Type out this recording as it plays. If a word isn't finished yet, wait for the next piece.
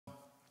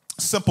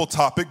simple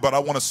topic, but I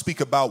want to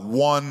speak about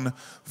one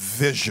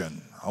vision.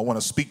 I want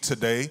to speak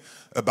today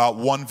about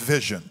one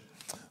vision.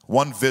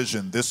 One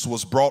vision. This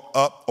was brought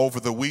up over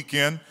the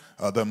weekend,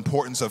 the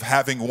importance of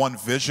having one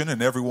vision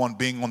and everyone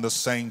being on the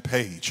same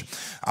page.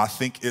 I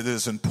think it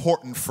is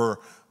important for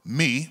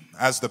me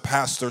as the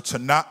pastor to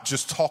not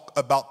just talk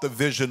about the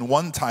vision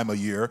one time a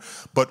year,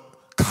 but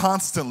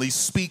constantly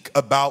speak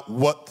about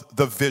what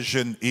the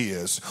vision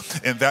is,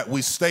 and that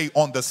we stay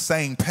on the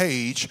same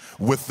page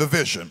with the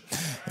vision,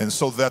 and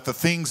so that the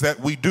things that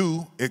we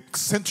do, it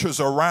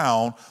centers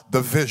around the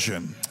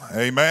vision.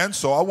 Amen.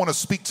 So I want to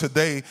speak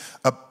today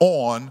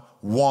on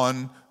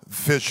one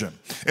vision.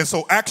 And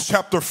so Acts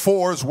chapter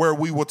 4 is where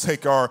we will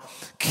take our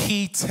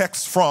key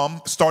text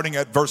from, starting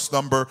at verse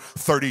number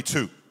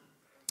 32.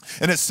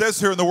 And it says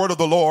here in the word of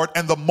the Lord,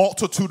 and the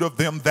multitude of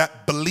them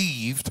that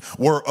believed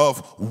were of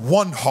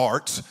one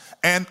heart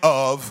and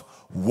of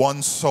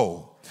one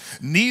soul.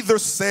 Neither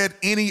said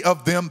any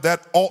of them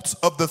that aught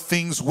of the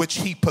things which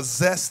he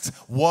possessed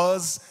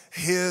was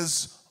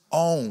his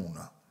own,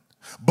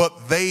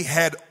 but they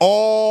had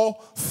all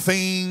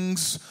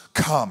things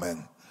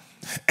common.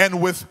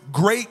 And with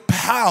great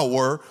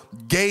power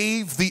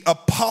gave the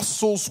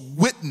apostles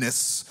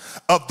witness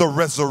of the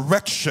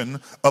resurrection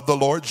of the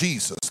Lord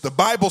Jesus. The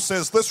Bible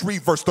says, let's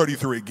read verse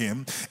 33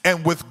 again.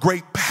 And with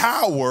great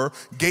power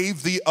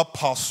gave the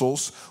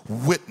apostles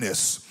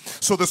witness.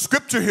 So the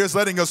scripture here is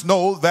letting us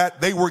know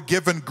that they were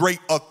given great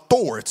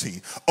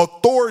authority.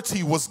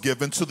 Authority was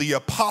given to the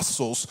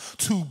apostles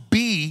to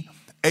be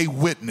a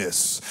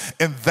witness.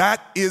 And that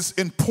is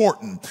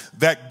important,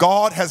 that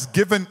God has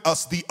given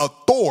us the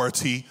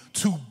authority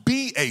to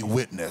be a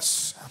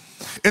witness.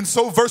 And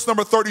so verse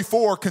number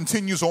 34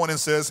 continues on and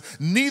says,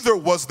 neither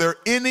was there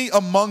any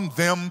among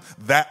them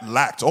that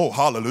lacked. Oh,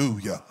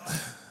 hallelujah.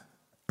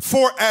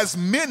 For as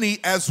many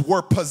as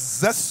were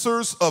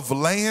possessors of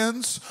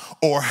lands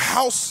or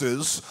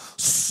houses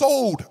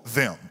sold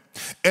them,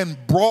 and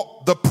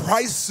brought the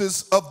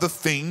prices of the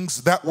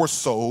things that were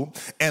sold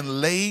and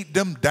laid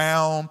them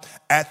down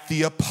at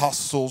the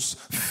apostles'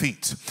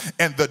 feet.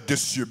 And the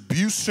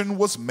distribution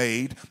was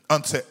made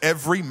unto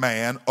every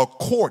man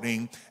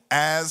according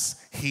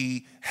as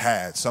he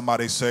had.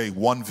 Somebody say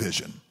one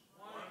vision.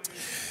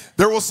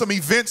 There were some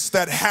events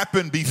that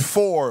happened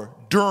before,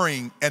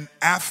 during, and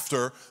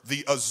after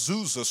the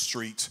Azusa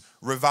Street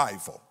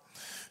revival.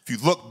 If you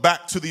look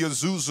back to the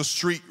Azusa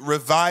Street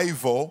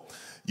revival,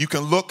 you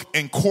can look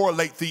and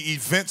correlate the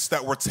events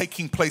that were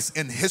taking place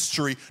in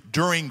history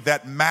during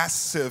that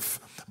massive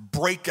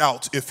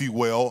breakout, if you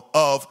will,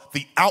 of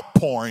the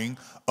outpouring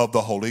of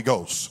the Holy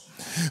Ghost.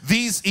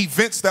 These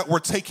events that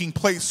were taking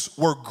place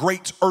were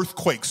great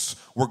earthquakes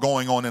were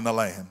going on in the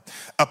land.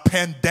 A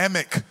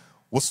pandemic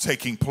was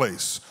taking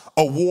place.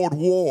 A world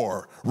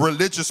war,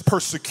 religious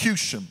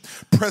persecution,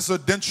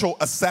 presidential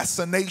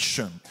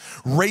assassination,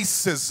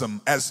 racism,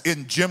 as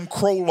in Jim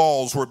Crow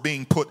laws were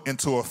being put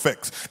into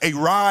effect, a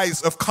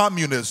rise of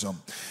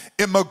communism,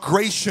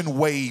 immigration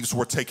waves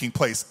were taking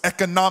place,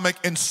 economic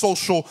and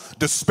social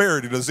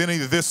disparity. Does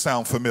any of this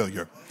sound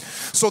familiar?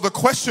 So the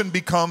question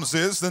becomes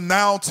then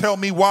now tell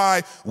me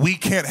why we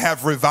can't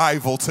have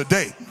revival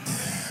today.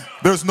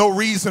 There's no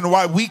reason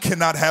why we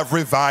cannot have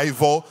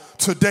revival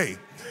today.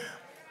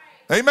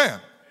 Amen.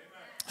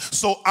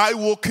 So I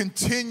will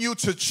continue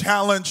to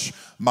challenge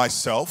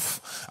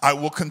myself. I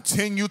will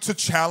continue to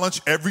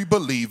challenge every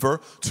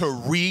believer to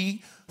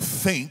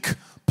rethink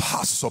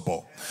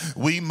possible.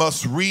 We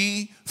must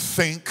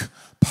rethink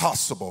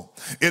possible.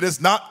 It is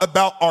not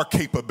about our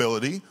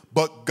capability,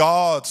 but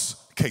God's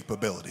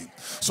capability.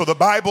 So the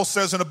Bible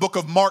says in the book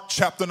of Mark,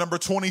 chapter number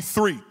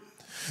 23,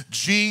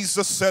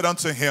 Jesus said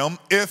unto him,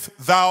 if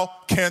thou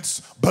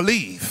canst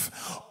believe,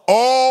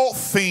 all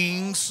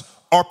things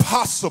are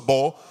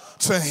possible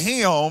to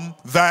him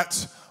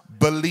that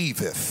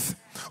believeth.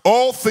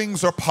 All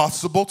things are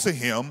possible to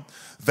him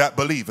that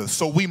believeth.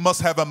 So we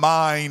must have a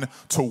mind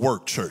to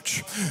work,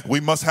 church.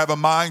 We must have a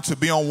mind to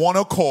be on one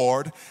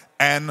accord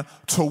and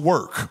to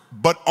work.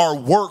 But our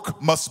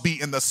work must be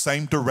in the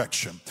same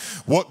direction.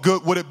 What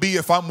good would it be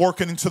if I'm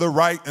working to the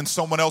right and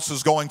someone else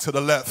is going to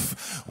the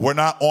left? We're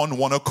not on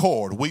one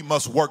accord. We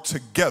must work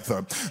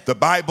together. The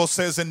Bible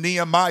says in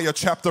Nehemiah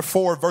chapter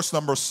 4, verse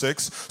number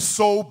 6,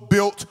 so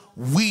built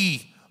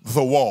we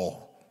the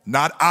wall.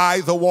 Not I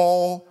the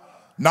wall,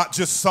 not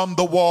just some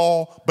the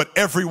wall, but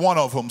every one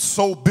of them.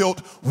 So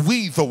built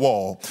we the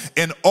wall.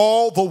 And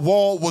all the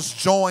wall was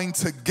joined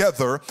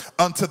together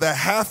unto the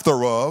half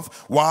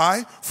thereof.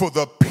 Why? For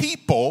the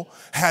people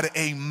had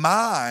a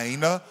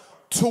mind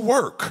to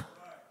work.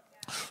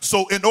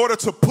 So in order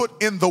to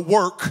put in the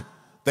work,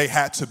 they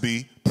had to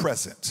be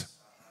present.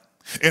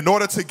 In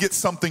order to get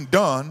something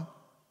done,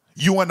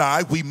 you and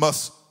I, we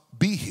must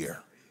be here.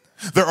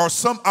 There are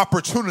some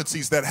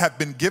opportunities that have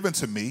been given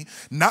to me,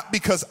 not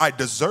because I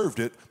deserved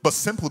it, but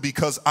simply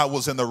because I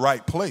was in the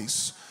right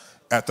place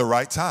at the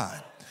right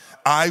time.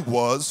 I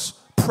was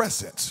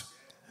present.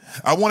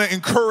 I want to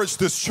encourage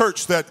this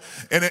church that,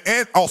 and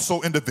also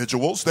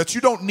individuals, that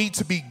you don't need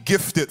to be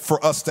gifted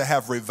for us to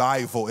have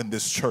revival in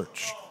this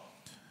church.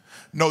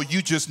 No,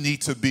 you just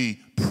need to be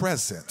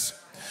present.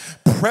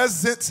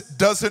 Present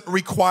doesn't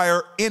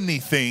require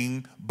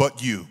anything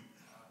but you.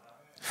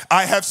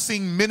 I have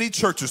seen many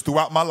churches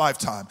throughout my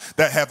lifetime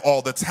that have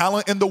all the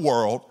talent in the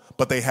world,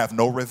 but they have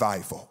no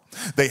revival.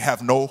 They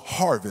have no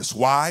harvest.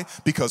 Why?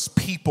 Because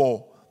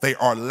people, they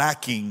are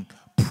lacking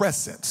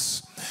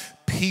presence.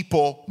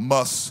 People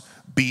must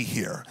be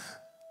here.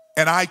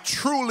 And I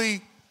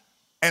truly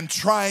am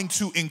trying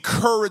to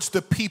encourage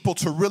the people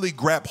to really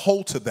grab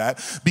hold to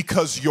that,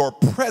 because your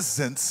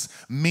presence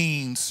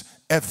means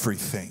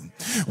everything.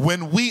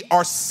 When we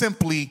are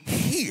simply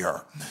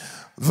here,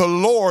 the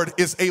Lord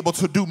is able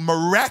to do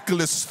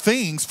miraculous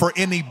things for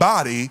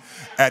anybody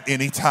at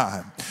any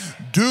time.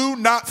 Do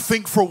not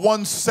think for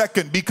 1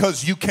 second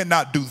because you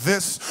cannot do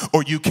this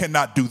or you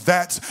cannot do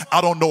that. I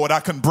don't know what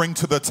I can bring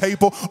to the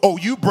table. Oh,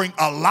 you bring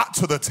a lot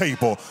to the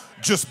table.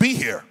 Just be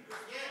here.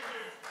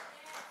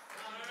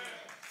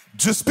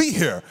 Just be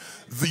here.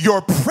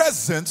 Your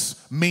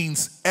presence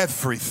means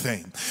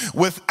everything.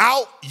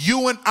 Without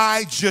you and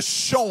I just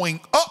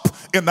showing up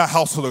in the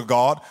house of the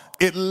God,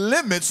 it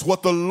limits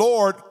what the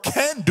Lord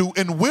can do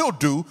and will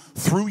do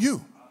through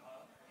you.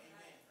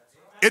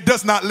 It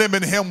does not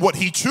limit him what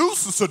he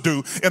chooses to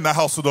do in the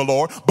house of the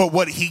Lord, but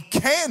what he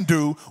can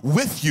do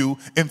with you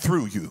and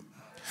through you.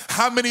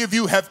 How many of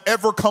you have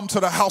ever come to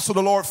the house of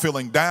the Lord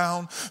feeling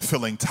down,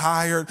 feeling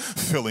tired,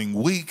 feeling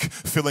weak,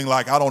 feeling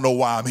like I don't know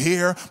why I'm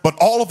here, but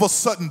all of a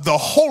sudden the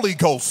Holy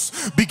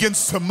Ghost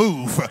begins to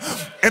move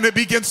and it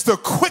begins to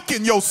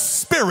quicken your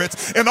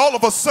spirit, and all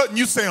of a sudden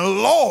you saying,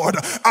 Lord,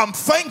 I'm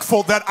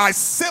thankful that I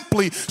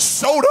simply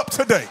showed up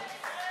today.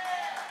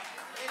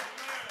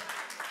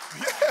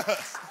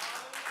 Yes.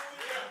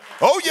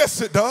 Oh, yes,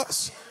 it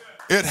does.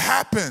 It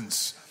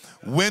happens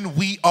when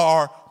we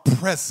are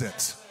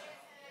present.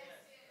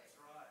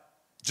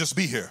 Just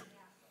be here.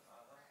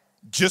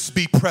 Just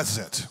be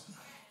present.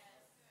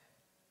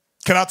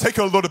 Can I take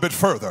it a little bit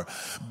further?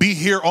 Be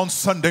here on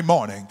Sunday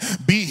morning.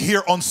 Be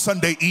here on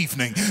Sunday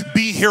evening.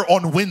 Be here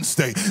on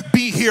Wednesday.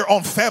 Be here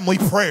on family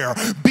prayer.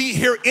 Be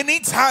here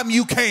anytime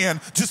you can.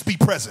 Just be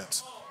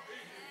present.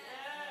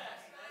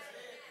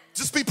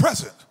 Just be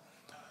present.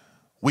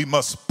 We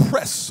must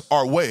press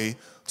our way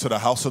to the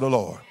house of the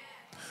Lord.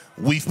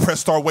 We've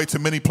pressed our way to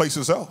many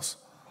places else.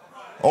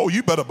 Oh,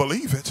 you better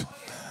believe it.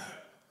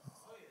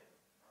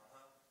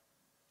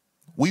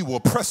 We will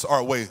press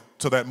our way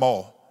to that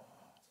mall.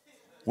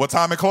 What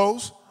time it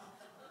close?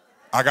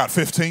 I got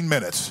 15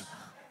 minutes.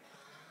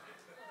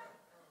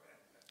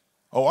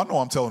 Oh, I know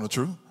I'm telling the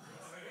truth.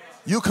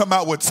 You come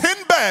out with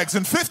 10 bags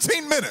in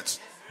 15 minutes.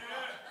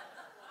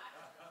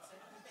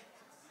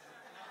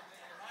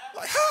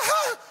 Like,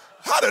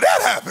 how did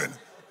that happen?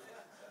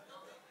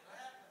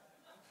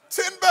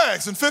 10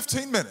 bags in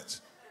 15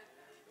 minutes.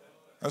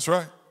 That's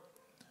right.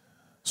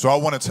 So I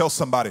want to tell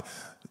somebody,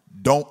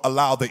 don't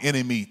allow the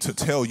enemy to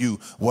tell you,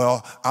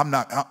 well, I'm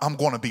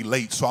going to be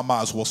late, so I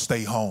might as well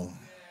stay home.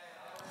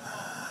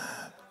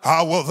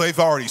 Well, they've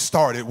already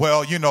started.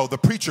 Well, you know, the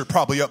preacher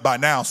probably up by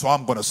now, so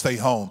I'm going to stay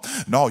home.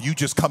 No, you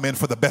just come in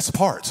for the best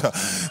part.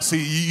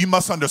 See, you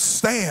must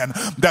understand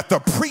that the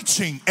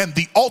preaching and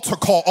the altar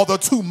call are the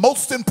two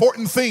most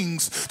important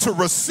things to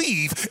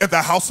receive in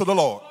the house of the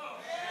Lord.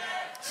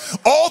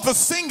 All the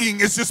singing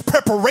is just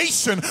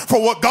preparation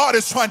for what God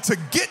is trying to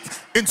get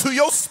into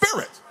your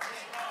spirit.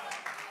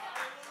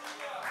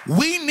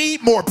 We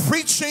need more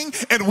preaching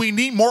and we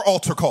need more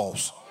altar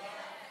calls.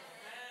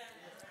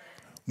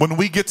 When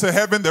we get to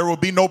heaven, there will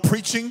be no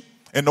preaching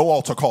and no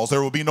altar calls.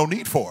 There will be no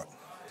need for it.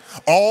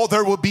 All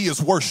there will be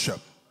is worship.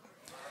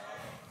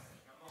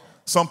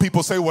 Some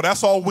people say, well,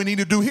 that's all we need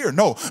to do here.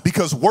 No,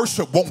 because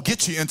worship won't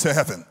get you into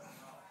heaven.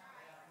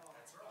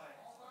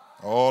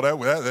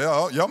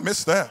 Oh, y'all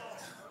missed that.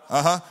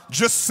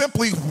 Just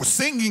simply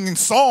singing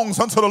songs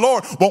unto the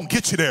Lord won't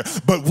get you there.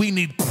 But we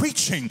need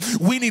preaching.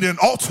 We need an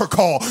altar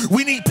call.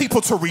 We need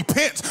people to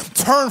repent,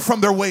 turn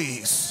from their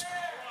ways.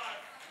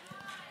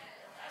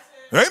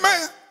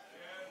 Amen.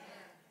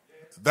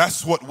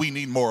 That's what we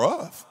need more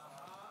of,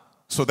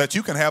 so that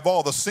you can have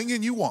all the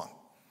singing you want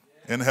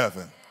in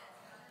heaven.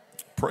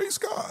 Praise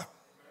God.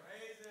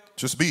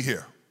 Just be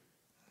here.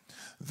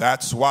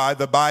 That's why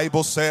the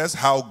Bible says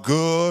how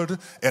good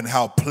and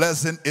how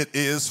pleasant it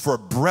is for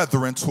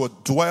brethren to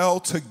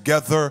dwell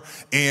together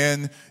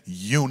in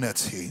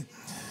unity.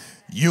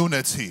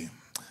 Unity.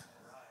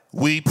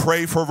 We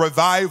pray for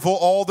revival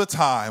all the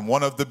time.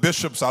 One of the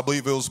bishops, I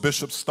believe it was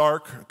Bishop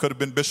Stark, could have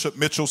been Bishop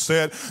Mitchell,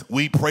 said,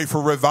 we pray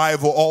for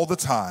revival all the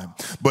time.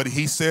 But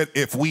he said,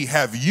 if we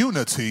have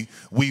unity,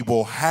 we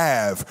will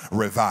have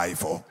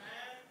revival.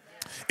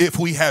 If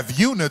we have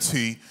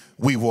unity,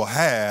 we will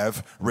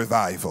have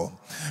revival.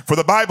 For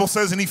the Bible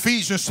says in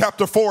Ephesians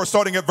chapter 4,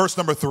 starting at verse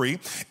number 3,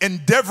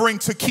 endeavoring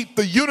to keep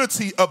the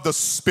unity of the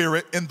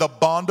Spirit in the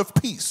bond of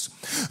peace.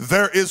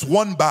 There is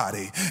one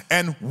body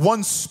and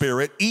one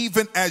Spirit,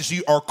 even as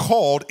ye are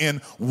called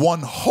in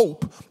one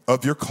hope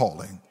of your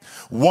calling.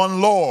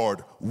 One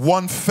Lord,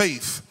 one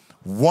faith,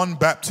 one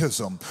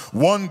baptism,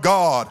 one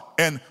God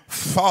and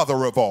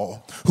Father of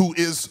all, who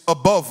is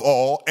above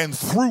all and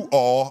through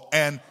all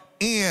and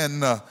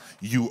in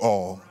you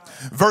all.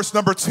 Verse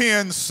number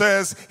 10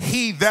 says,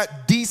 he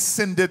that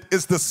descended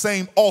is the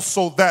same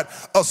also that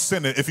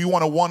ascended. If you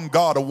want a one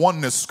God, a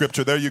oneness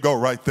scripture, there you go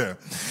right there.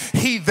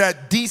 He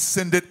that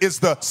descended is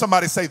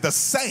somebody say the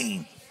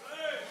same.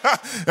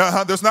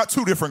 There's not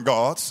two different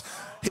gods.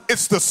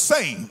 It's the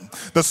same.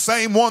 The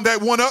same one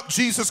that went up,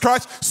 Jesus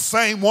Christ,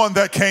 same one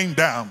that came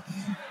down.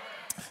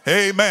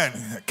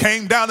 Amen.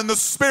 Came down in the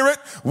spirit,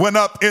 went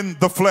up in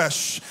the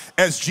flesh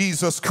as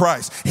Jesus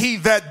Christ. He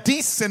that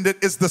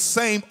descended is the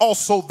same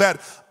also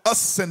that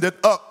ascended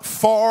up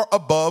far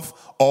above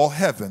all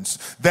heavens,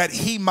 that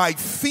he might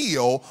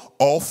fill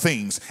all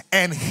things.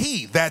 And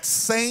he, that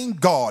same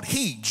God,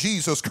 he,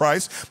 Jesus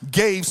Christ,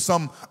 gave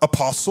some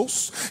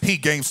apostles, he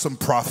gave some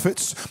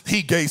prophets,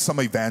 he gave some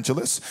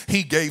evangelists,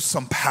 he gave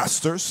some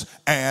pastors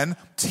and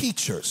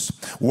teachers.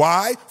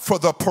 Why? For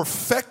the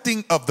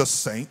perfecting of the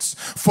saints,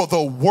 for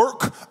the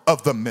work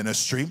of the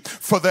ministry,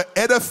 for the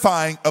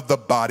edifying of the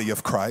body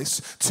of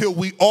Christ, till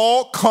we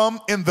all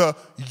come in the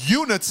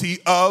unity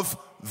of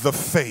the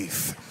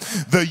faith.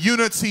 The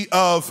unity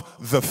of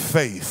the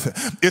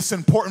faith. It's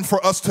important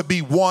for us to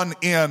be one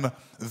in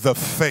the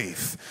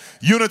faith.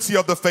 Unity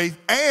of the faith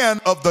and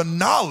of the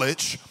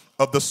knowledge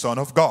of the Son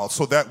of God,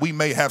 so that we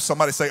may have,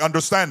 somebody say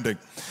understanding,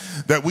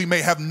 that we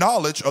may have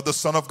knowledge of the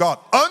Son of God,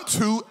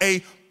 unto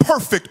a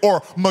perfect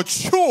or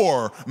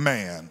mature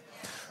man,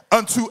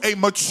 unto a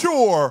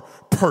mature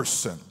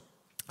person,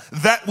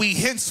 that we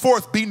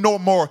henceforth be no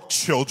more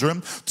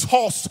children,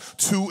 tossed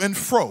to and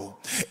fro,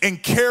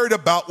 and carried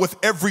about with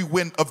every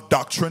wind of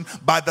doctrine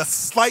by the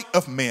sleight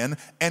of men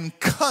and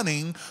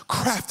cunning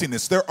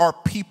craftiness. There are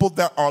people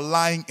that are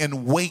lying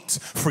in wait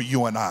for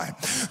you and I,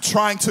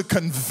 trying to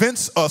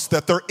convince us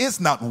that there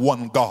is not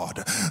one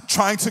God,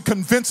 trying to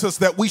convince us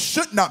that we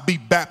should not be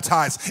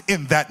baptized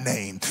in that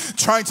name,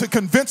 trying to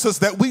convince us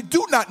that we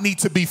do not need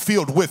to be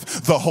filled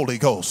with the Holy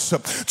Ghost,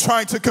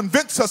 trying to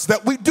convince us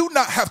that we do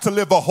not have to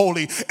live a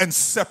holy and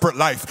separate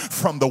life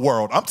from the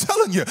world. I'm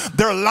telling you,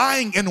 they're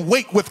lying in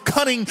wait with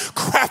cunning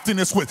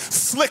craftiness, with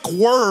slick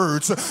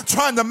words,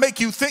 trying to make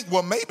you think,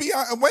 well, maybe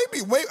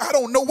I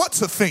don't know what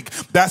to think.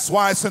 That's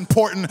why it's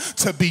important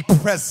to be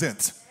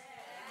present.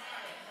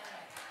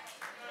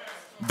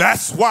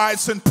 That's why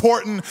it's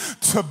important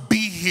to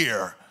be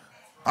here.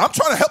 I'm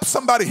trying to help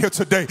somebody here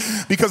today,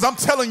 because I'm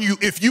telling you,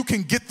 if you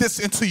can get this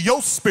into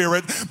your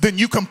spirit, then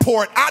you can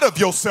pour it out of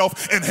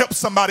yourself and help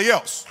somebody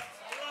else.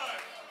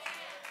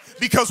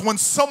 Because when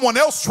someone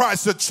else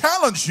tries to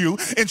challenge you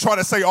and try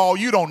to say, oh,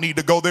 you don't need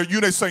to go there,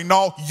 they say,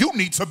 no, you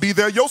need to be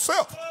there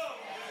yourself.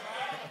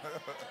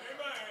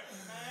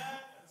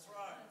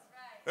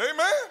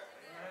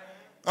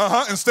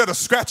 Amen. Instead of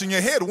scratching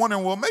your head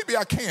wondering, well, maybe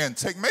I can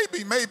take,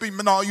 maybe,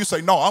 no, you say,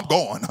 no, I'm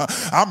going.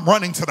 I'm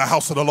running to the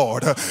house of the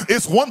Lord.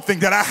 It's one thing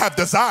that I have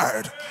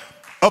desired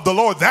of the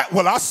Lord, that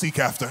will I seek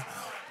after.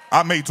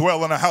 I may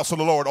dwell in the house of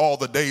the Lord all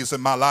the days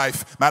in my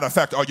life. Matter of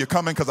fact, are you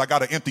coming? Because I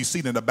got an empty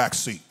seat in the back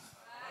seat.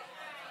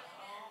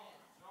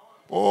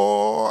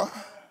 Oh,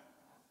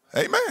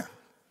 amen.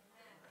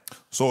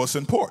 So it's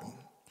important.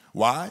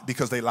 Why?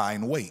 Because they lie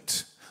in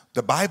wait.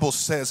 The Bible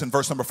says in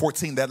verse number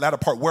 14, that latter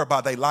part,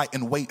 whereby they lie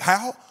in wait.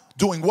 How?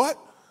 Doing what?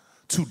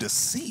 To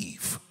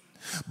deceive.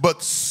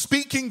 But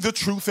speaking the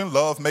truth in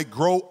love may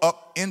grow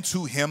up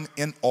into him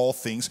in all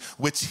things,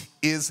 which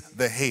is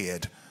the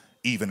head,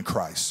 even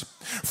Christ,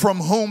 from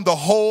whom the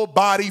whole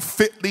body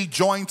fitly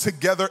joined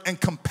together and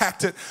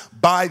compacted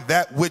by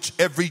that which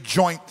every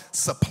joint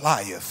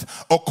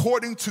supplieth,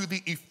 according to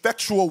the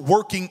effectual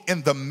working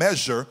in the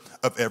measure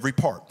of every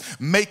part,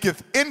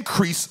 maketh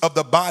increase of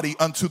the body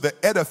unto the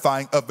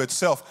edifying of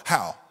itself.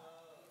 How?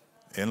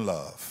 In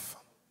love.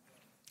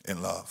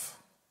 In love.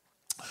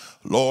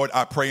 Lord,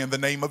 I pray in the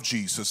name of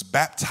Jesus,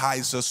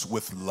 baptize us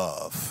with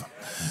love.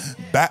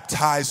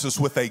 Baptize us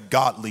with a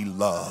godly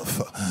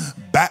love.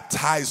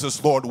 Baptize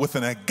us, Lord, with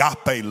an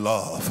agape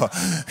love.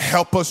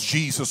 Help us,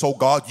 Jesus, oh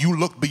God. You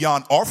look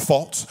beyond our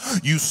faults.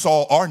 You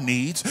saw our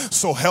needs.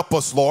 So help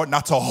us, Lord,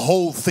 not to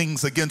hold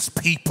things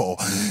against people.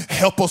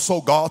 Help us,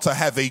 oh God, to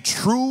have a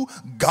true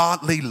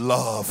godly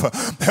love.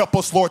 Help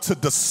us, Lord, to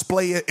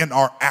display it in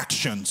our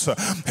actions.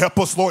 Help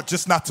us, Lord,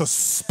 just not to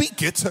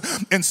speak it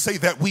and say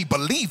that we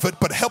believe it,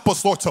 but help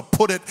us, Lord, to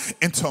put it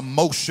into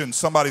motion.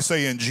 Somebody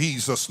say in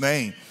Jesus'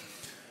 name.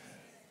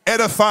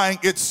 Edifying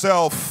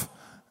itself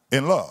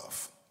in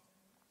love.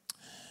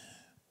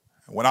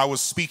 When I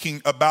was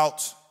speaking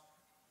about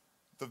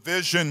the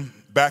vision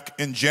back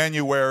in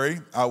January,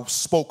 I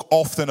spoke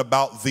often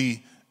about the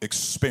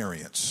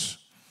experience.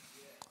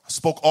 I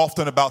spoke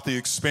often about the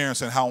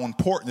experience and how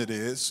important it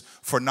is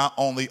for not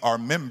only our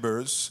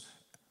members,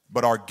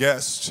 but our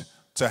guests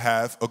to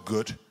have a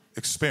good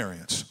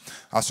experience.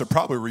 I should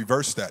probably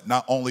reverse that.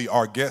 Not only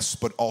our guests,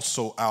 but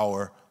also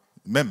our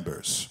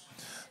members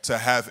to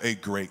have a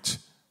great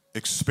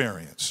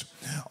experience.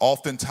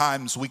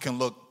 Oftentimes we can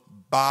look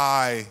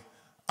by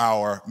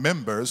our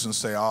members and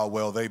say, oh,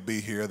 well, they be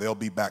here, they'll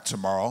be back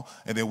tomorrow.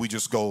 And then we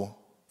just go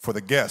for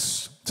the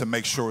guests to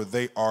make sure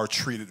they are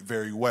treated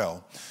very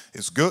well.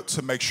 It's good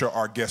to make sure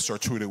our guests are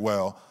treated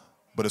well,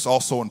 but it's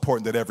also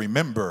important that every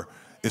member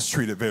is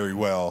treated very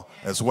well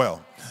as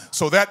well.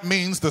 So that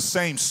means the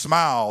same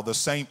smile, the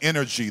same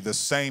energy, the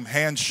same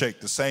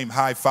handshake, the same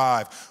high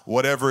five,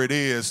 whatever it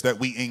is that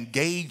we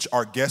engage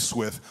our guests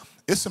with,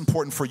 it's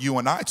important for you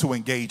and I to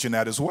engage in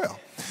that as well.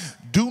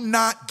 Do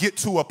not get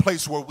to a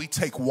place where we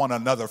take one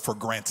another for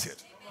granted.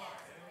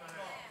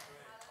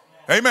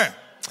 Amen.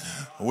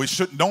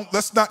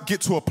 Let's not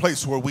get to a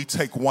place where we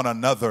take one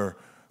another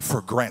for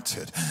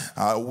granted.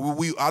 I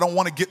don't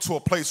want to get to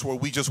a place where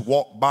we just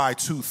walk by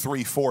 2,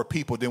 3, 4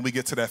 people, then we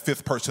get to that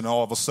 5th person and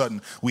all of a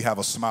sudden we have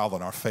a smile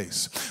on our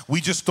face.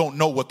 We just don't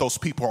know what those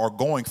people are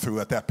going through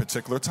at that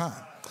particular time,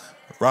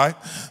 right?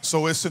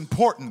 So it's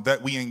important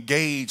that we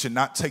engage and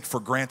not take for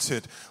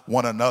granted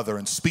one another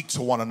and speak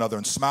to one another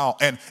and smile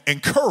and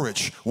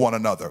encourage one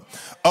another,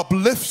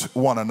 uplift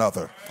one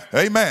another.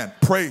 Amen.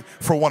 Pray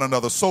for one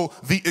another. So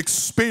the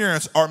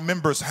experience our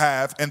members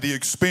have and the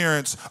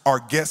experience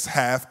our guests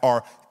have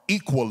are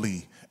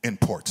equally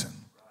important.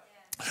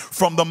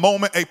 From the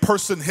moment a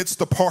person hits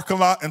the parking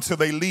lot until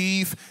they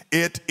leave,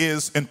 it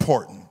is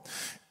important.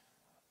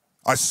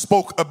 I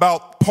spoke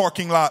about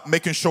parking lot,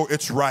 making sure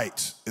it's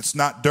right. It's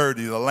not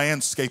dirty. The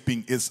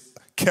landscaping is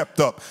kept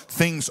up.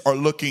 Things are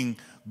looking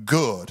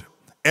good.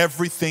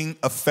 Everything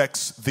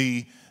affects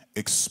the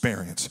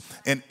experience.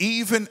 And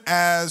even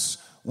as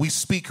we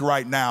speak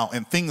right now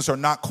and things are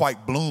not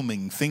quite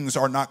blooming, things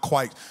are not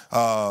quite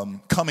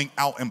coming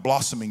out and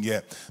blossoming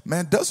yet,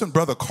 man, doesn't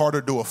Brother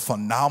Carter do a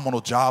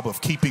phenomenal job of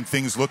keeping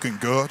things looking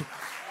good?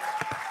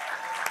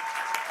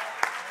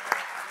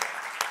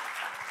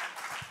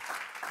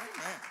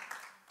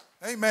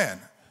 Amen.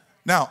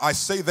 Now, I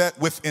say that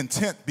with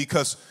intent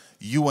because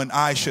you and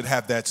I should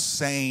have that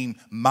same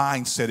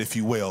mindset, if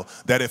you will,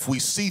 that if we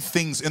see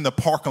things in the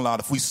parking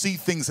lot, if we see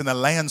things in the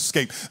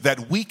landscape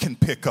that we can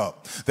pick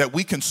up, that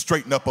we can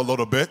straighten up a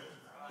little bit,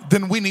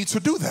 then we need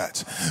to do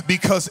that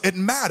because it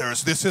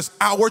matters. This is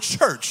our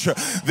church.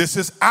 This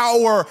is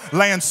our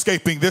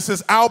landscaping. This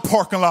is our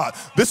parking lot.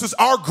 This is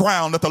our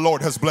ground that the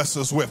Lord has blessed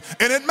us with,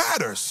 and it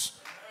matters.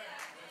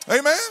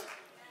 Amen.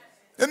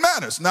 It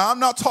matters. Now, I'm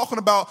not talking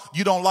about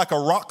you don't like a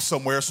rock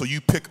somewhere, so you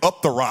pick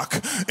up the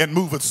rock and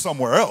move it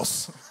somewhere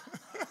else.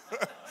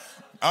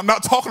 I'm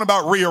not talking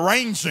about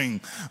rearranging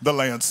the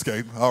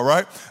landscape, all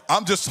right?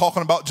 I'm just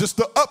talking about just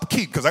the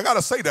upkeep, because I got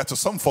to say that to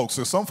some folks.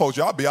 There's some folks,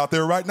 y'all be out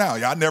there right now.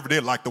 Yeah, I never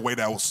did like the way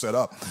that was set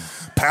up.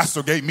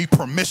 Pastor gave me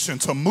permission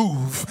to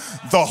move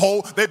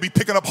they'd be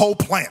picking up whole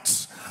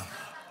plants.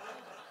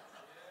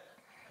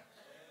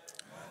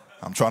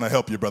 I'm trying to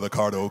help you, Brother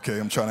Carter, okay?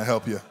 I'm trying to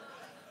help you.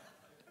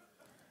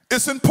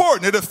 It's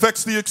important. It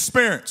affects the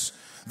experience.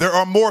 There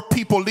are more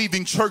people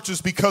leaving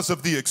churches because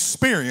of the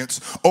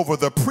experience over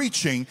the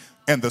preaching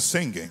and the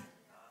singing.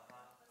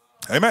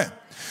 Amen.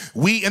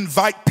 We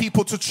invite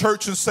people to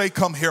church and say,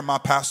 come hear my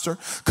pastor,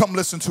 come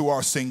listen to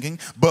our singing.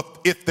 But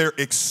if their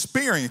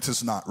experience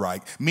is not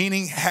right,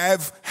 meaning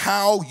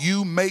how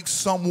you make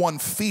someone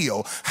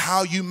feel,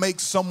 how you make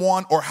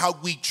someone or how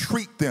we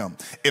treat them,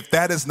 if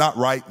that is not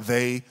right,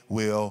 they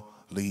will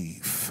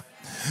leave.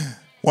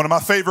 One of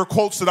my favorite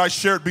quotes that I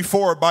shared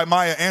before by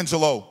Maya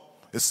Angelou,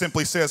 it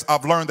simply says,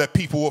 I've learned that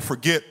people will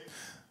forget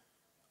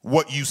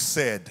what you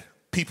said.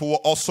 People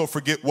will also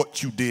forget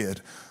what you did,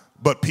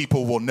 but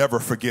people will never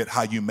forget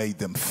how you made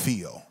them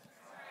feel.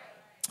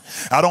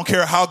 I don't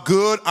care how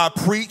good I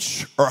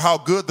preach or how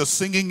good the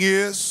singing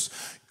is,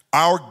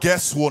 our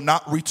guests will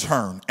not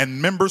return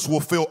and members will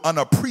feel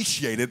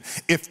unappreciated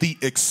if the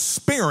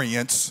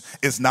experience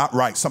is not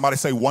right. Somebody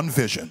say one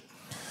vision.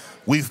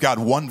 We've got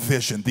one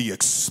vision. The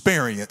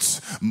experience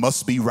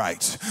must be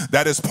right.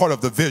 That is part of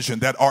the vision,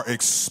 that our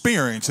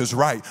experience is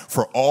right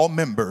for all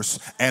members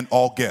and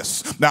all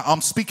guests. Now,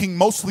 I'm speaking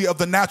mostly of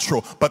the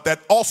natural, but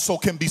that also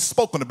can be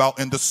spoken about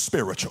in the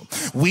spiritual.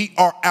 We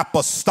are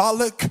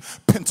apostolic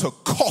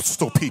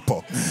Pentecostal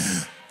people.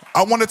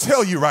 I want to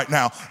tell you right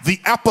now, the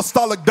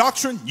apostolic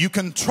doctrine, you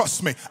can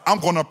trust me, I'm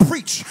going to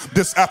preach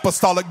this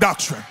apostolic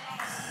doctrine.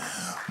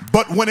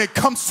 But when it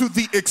comes to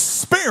the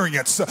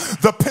experience,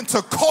 the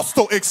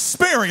Pentecostal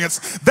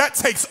experience, that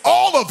takes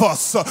all of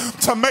us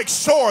to make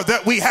sure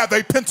that we have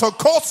a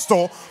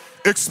Pentecostal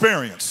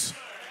experience.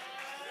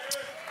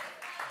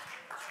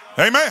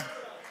 Amen.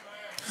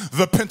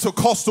 The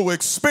Pentecostal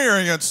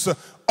experience,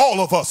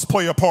 all of us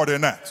play a part in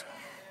that.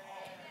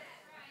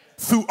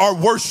 Through our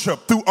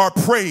worship, through our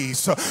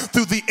praise,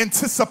 through the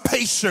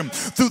anticipation,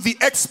 through the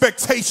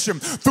expectation,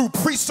 through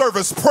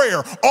pre-service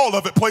prayer, all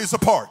of it plays a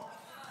part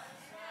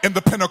in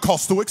the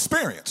Pentecostal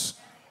experience.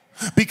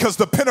 Because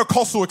the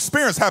Pentecostal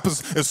experience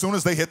happens as soon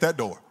as they hit that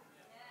door.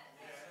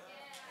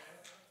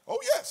 Oh,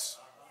 yes.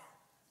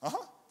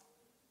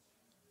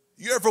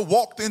 You ever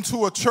walked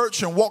into a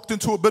church and walked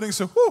into a building and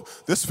said, whew,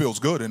 this feels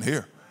good in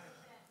here.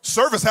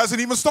 Service hasn't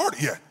even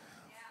started yet.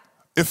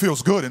 It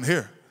feels good in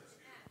here.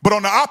 But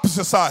on the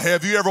opposite side,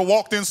 have you ever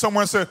walked in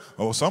somewhere and said,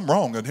 oh, something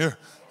wrong in here?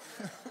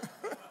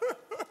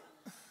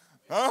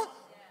 Huh?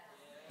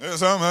 There's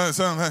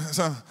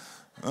something.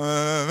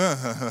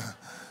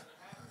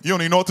 You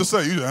don't even know what to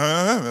say.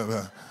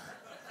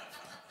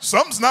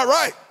 Something's not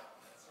right.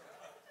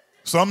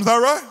 Something's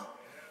not right.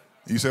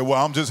 You say,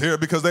 well, I'm just here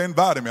because they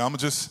invited me.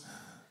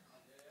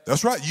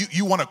 That's right.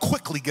 You want to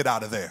quickly get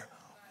out of there.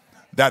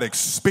 That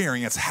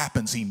experience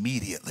happens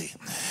immediately.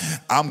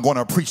 I'm going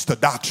to preach the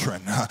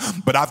doctrine,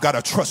 but I've got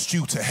to trust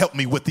you to help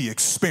me with the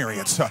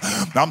experience.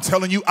 I'm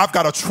telling you, I've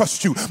got to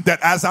trust you that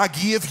as I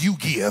give, you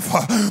give.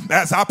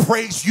 As I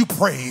praise, you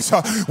praise.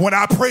 When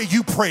I pray,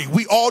 you pray.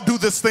 We all do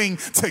this thing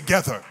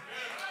together.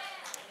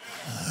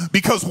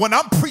 Because when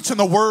I'm preaching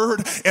the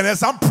word and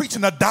as I'm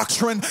preaching the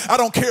doctrine, I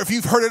don't care if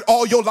you've heard it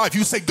all your life.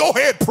 You say, go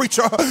ahead,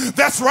 preacher.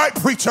 That's right,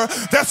 preacher.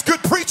 That's good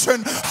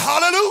preaching.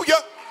 Hallelujah.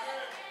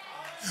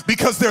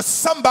 Because there's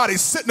somebody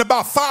sitting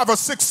about 5 or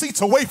 6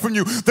 seats away from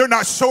you. They're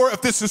not sure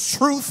if this is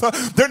truth.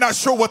 They're not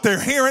sure what they're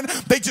hearing.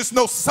 They just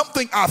know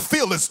something I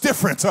feel is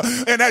different.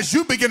 And as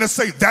you begin to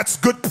say, that's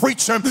good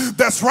preaching.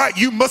 That's right.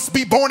 You must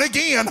be born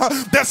again.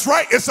 That's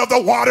right. It's of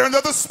the water and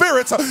of the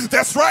Spirit.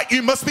 That's right.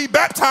 You must be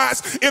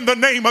baptized in the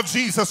name of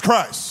Jesus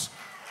Christ.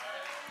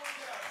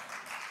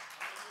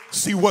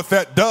 See what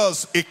that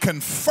does? It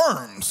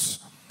confirms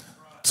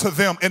to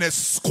them, and it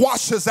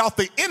squashes out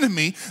the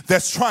enemy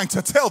that's trying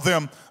to tell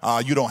them,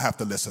 you don't have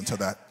to listen to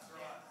that.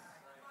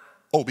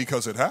 Oh,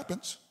 because it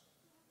happens.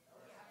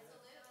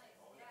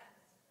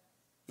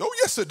 Oh,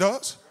 yes, it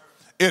does.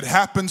 It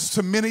happens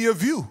to many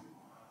of you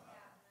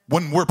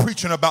when we're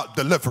preaching about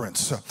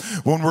deliverance,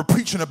 when we're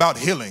preaching about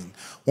healing,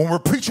 when we're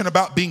preaching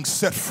about being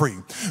set free,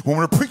 when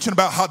we're preaching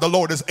about how the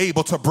Lord is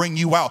able to bring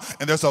you out,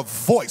 and there's a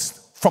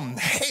voice from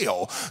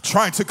hell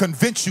trying to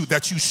convince you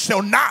that you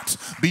shall not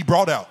be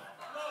brought out.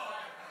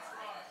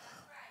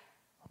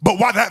 But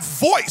while that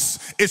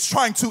voice is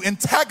trying to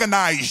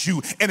antagonize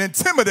you and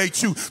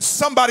intimidate you,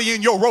 somebody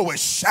in your row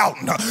is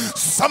shouting,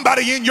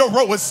 somebody in your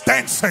row is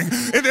dancing,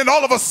 and then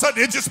all of a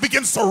sudden it just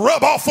begins to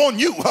rub off on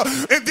you,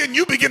 and then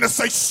you begin to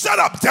say, shut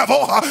up, devil,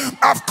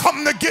 I've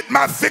come to get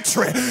my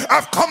victory,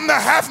 I've come to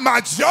have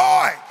my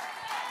joy.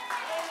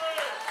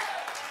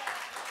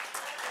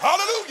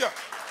 Hallelujah.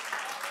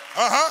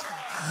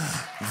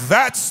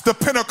 That's the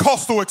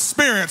Pentecostal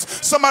experience.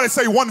 Somebody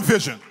say one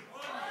vision.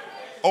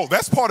 Oh,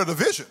 that's part of the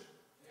vision.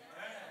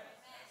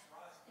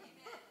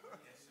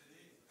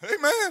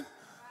 Amen.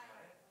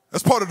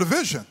 That's part of the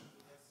vision.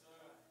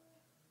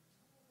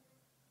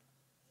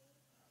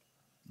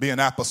 Being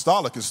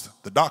apostolic is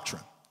the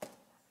doctrine.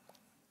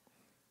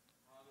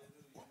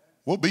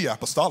 We'll be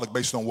apostolic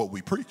based on what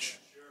we preach.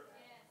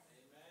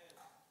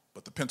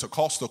 But the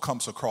Pentecostal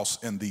comes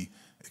across in the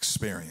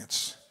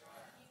experience.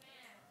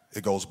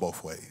 It goes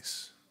both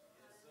ways.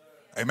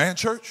 Amen,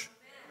 church?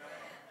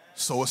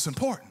 So it's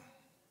important.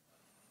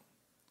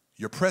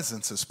 Your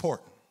presence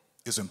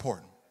is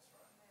important.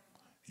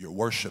 Your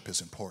worship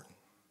is important.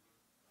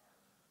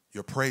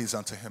 Your praise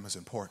unto him is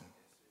important.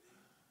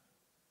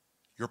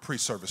 Your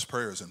pre-service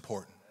prayer is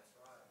important.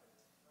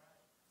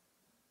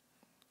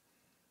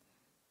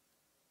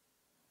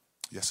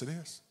 Yes, it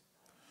is.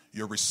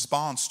 Your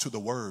response to the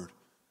word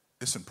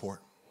is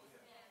important.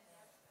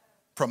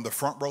 From the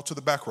front row to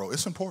the back row,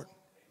 it's important.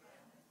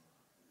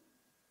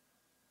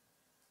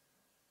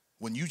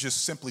 When you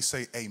just simply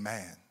say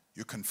amen,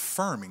 you're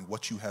confirming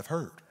what you have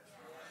heard.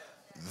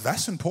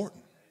 That's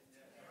important.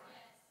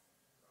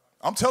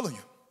 I'm telling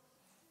you,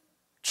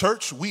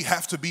 church, we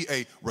have to be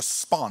a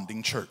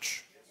responding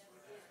church.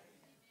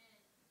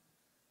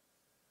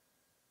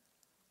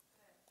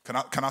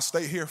 Can I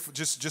stay here for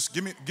just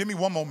give me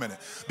one more minute,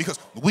 because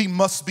we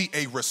must be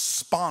a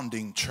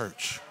responding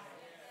church.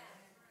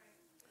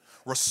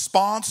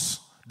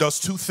 Response does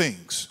two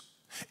things.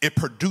 It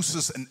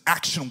produces an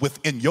action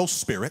within your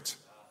spirit.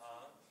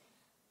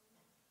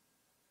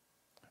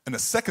 And the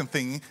second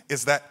thing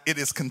is that it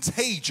is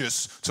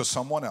contagious to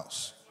someone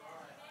else.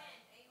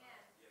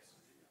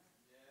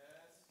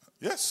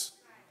 Yes.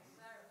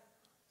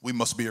 We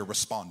must be a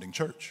responding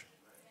church.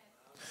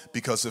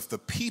 Because if the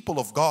people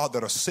of God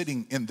that are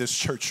sitting in this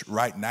church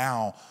right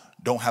now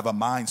don't have a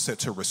mindset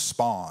to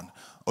respond,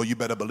 oh, you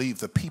better believe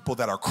the people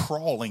that are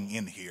crawling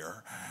in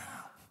here,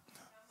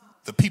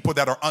 the people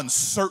that are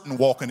uncertain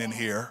walking in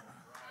here,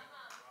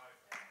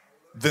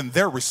 then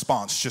their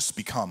response just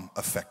become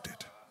affected.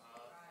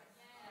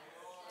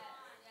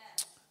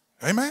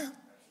 Amen.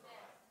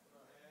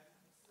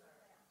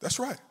 That's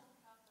right.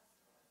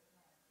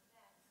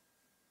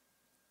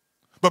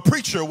 But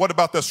preacher, what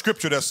about that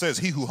scripture that says,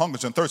 he who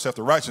hungers and thirsts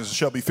after righteousness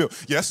shall be filled?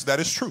 Yes,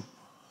 that is true.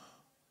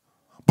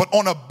 But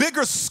on a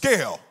bigger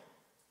scale,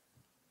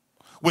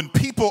 when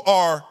people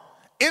are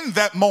in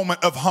that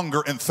moment of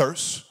hunger and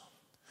thirst,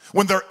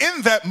 when they're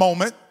in that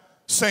moment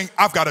saying,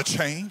 I've got to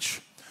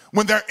change,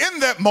 when they're in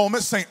that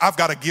moment saying, I've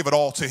got to give it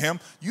all to him,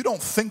 you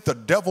don't think the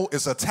devil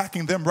is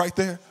attacking them right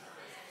there?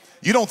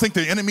 You don't think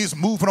the enemy is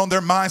moving on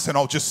their minds and,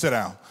 oh, just sit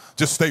down.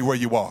 Just stay where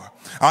you are.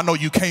 I know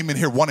you came in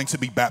here wanting to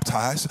be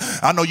baptized.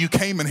 I know you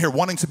came in here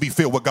wanting to be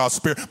filled with God's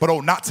Spirit, but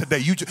not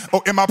today.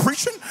 Am I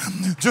preaching?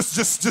 Just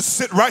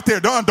sit right there.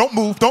 Don't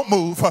move.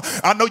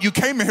 I know you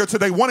came in here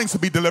today wanting to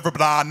be delivered,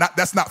 but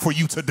that's not for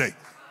you today.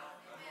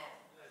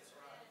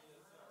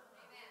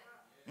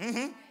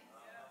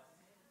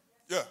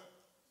 Yeah.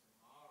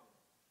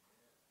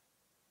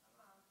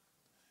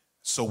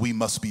 So we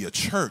must be a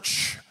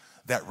church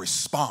that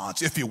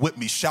responds. If you're with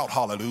me, shout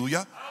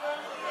hallelujah.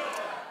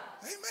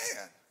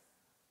 Amen.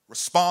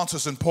 Response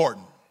is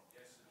important.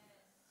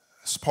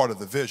 It's part of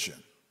the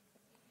vision.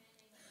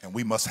 And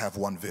we must have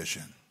one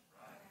vision.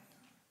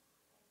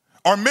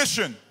 Our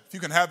mission, if you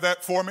can have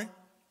that for me.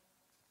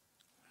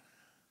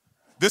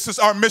 This is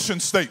our mission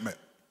statement.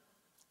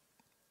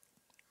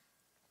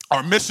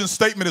 Our mission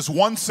statement is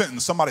one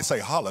sentence. Somebody say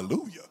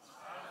hallelujah.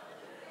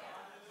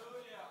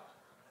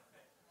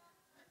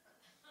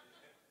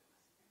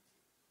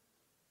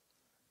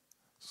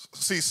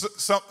 See,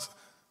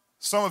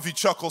 some of you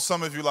chuckle,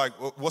 some of you like,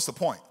 what's the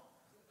point?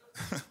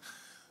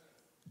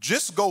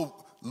 Just go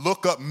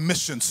look up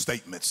mission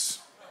statements.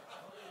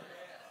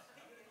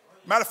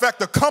 Matter of fact,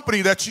 the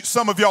company that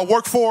some of y'all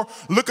work for,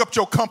 look up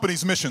your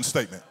company's mission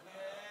statement.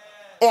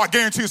 Oh, I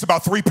guarantee it's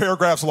about 3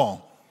 paragraphs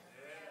long.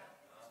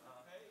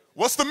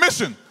 What's the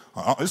mission?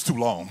 It's too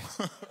long.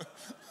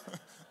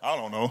 I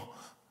don't know.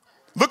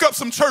 Look up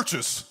some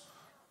churches.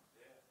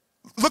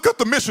 Look up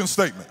the mission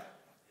statement.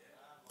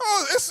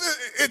 Oh,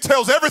 it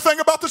tells everything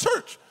about the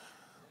church.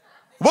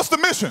 What's the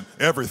mission?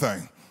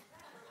 Everything.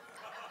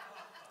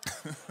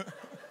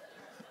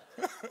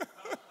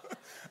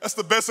 That's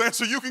the best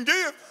answer you can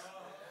give.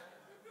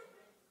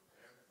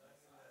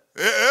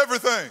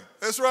 Everything.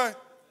 That's right.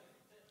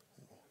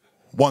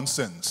 One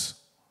sentence.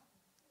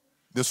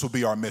 This will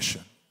be our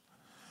mission.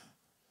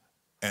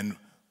 And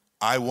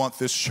I want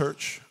this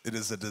church, it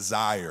is a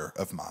desire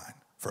of mine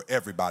for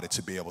everybody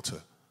to be able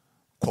to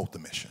quote the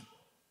mission.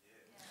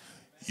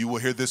 You will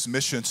hear this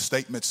mission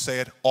statement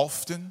said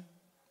often.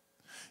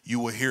 You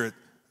will hear it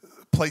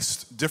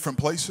placed different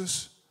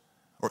places,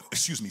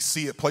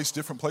 see it placed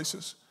different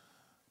places.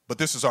 But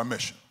this is our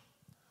mission.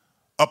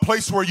 A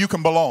place where you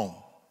can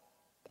belong.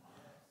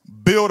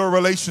 Build a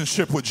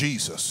relationship with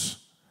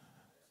Jesus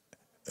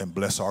and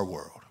bless our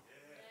world.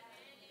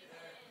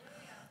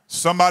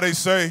 Somebody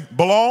say,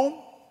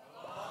 belong,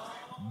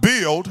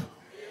 build,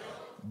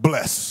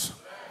 bless.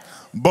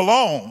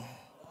 Belong,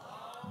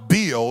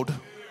 build,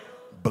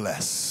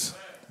 bless.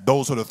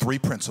 Those are the 3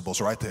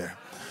 principles right there.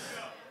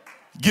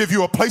 Give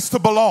you a place to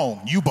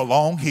belong. You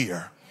belong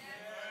here.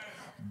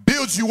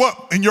 Build you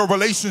up in your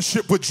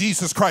relationship with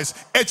Jesus Christ.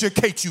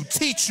 Educate you,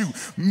 teach you,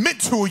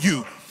 mentor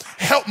you,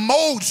 help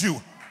mold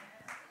you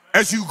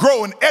as you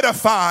grow and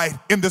edify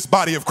in this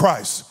body of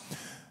Christ.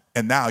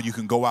 And now you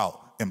can go out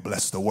and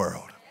bless the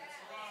world.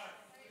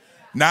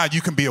 Now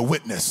you can be a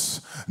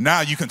witness.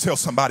 Now you can tell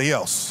somebody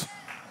else.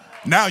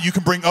 Now you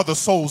can bring other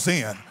souls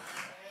in.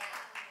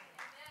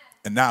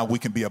 And now we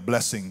can be a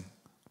blessing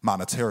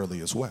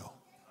monetarily as well.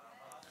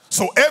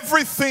 So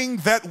everything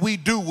that we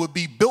do will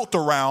be built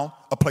around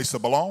a place to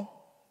belong,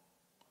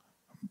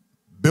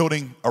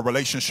 building a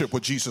relationship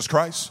with Jesus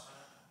Christ,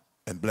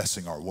 and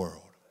blessing our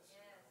world.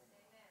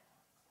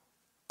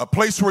 A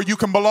place where you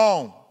can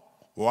belong.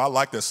 Well, I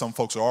like that some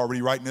folks are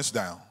already writing this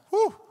down.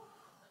 Whew,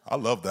 I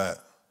love that.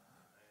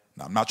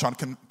 Now, I'm not trying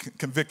to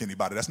convict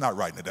anybody. That's not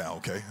writing it down,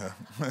 okay?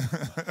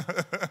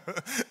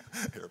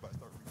 Everybody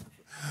start reading.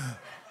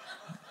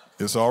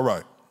 It's all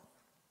right.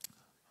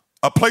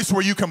 A place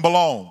where you can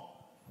belong.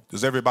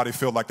 Does everybody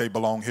feel like they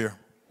belong here?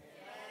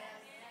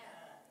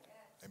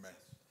 Amen.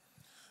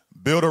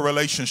 Build a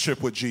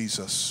relationship with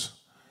Jesus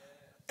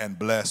and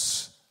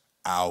bless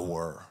our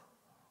world.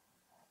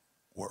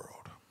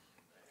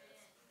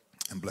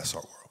 And bless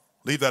our world.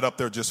 Leave that up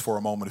there just for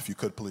a moment if you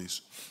could,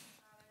 please.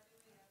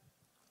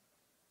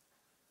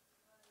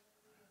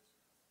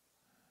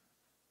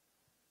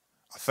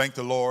 I thank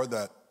the Lord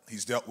that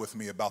he's dealt with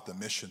me about the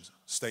mission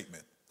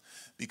statement,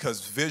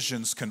 because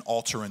visions can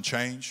alter and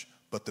change,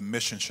 but the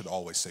mission should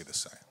always stay the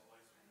same.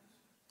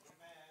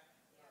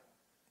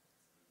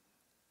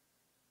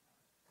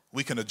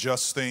 We can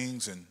adjust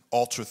things and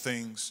alter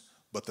things,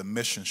 but the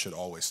mission should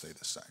always stay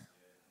the same.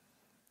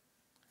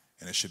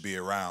 And it should be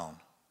around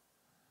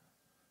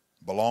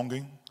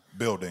belonging,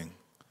 building,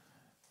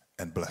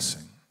 and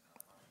blessing.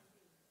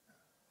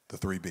 The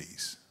 3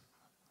 B's.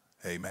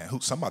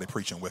 Amen. Somebody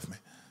preaching with me.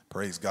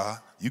 Praise God.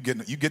 You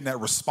getting that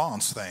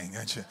response thing,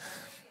 ain't you?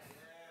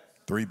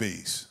 3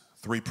 B's,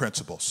 3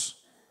 principles.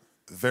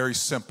 Very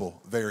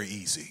simple, very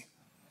easy.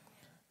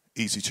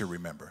 Easy to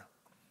remember.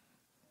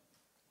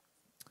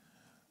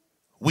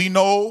 We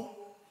know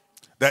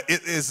that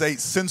it is a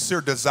sincere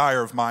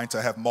desire of mine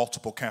to have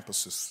multiple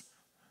campuses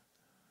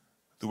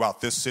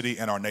throughout this city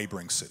and our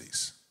neighboring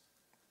cities.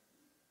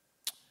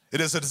 It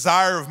is a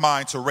desire of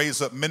mine to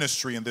raise up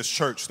ministry in this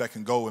church that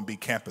can go and be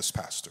campus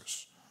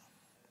pastors.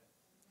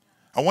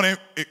 I want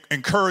to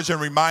encourage and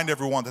remind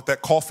everyone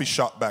that coffee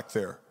shop back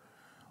there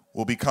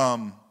will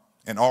become,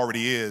 and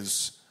already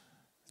is,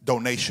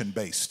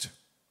 donation-based,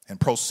 and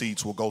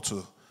proceeds will go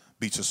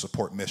to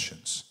support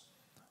missions,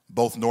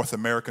 both North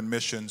American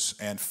missions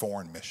and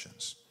foreign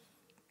missions.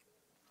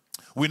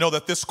 We know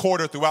that this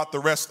quarter, throughout the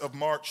rest of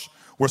March,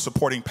 we're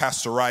supporting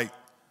Pastor Wright,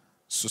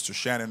 Sister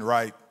Shannon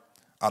Wright,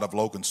 out of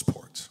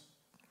Logansport.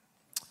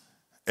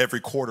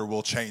 Every quarter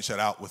we'll change that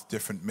out with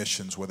different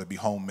missions, whether it be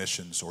home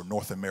missions or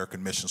North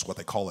American missions, what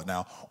they call it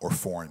now, or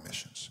foreign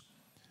missions.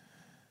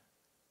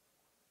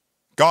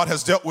 God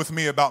has dealt with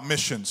me about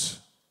missions.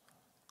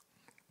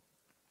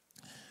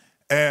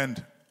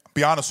 And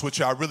be honest with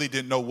you, I really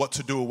didn't know what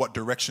to do or what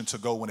direction to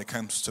go when it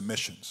comes to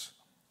missions.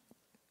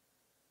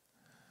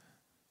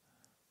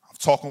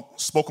 I've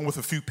spoken with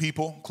a few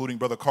people, including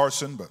Brother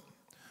Carson, but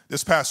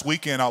this past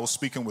weekend I was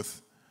speaking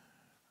with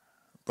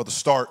Brother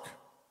Stark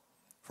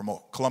from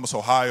Columbus,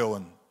 Ohio,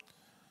 and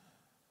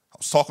I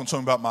was talking to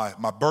him about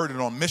my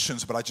burden on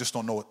missions, but I just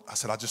don't know. I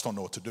said, I just don't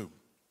know what to do.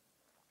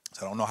 I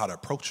said, I don't know how to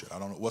approach it. I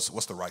don't know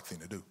what's the right thing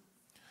to do.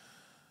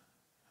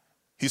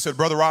 He said,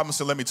 Brother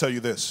Robinson, let me tell you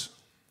this.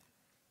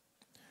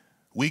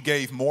 We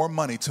gave more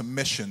money to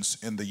missions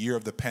in the year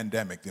of the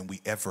pandemic than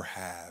we ever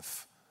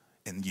have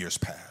in years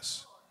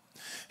past.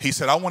 He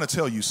said, I want to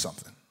tell you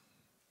something.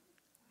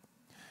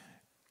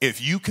 If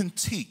you can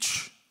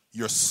teach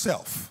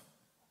yourself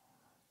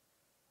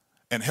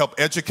and help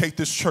educate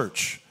this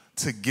church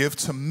to give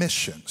to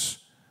missions,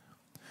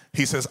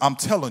 he says, I'm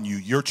telling you,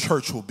 your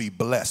church will be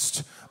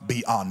blessed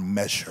beyond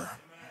measure.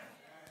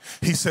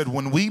 He said,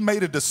 when we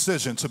made a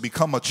decision to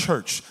become a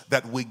church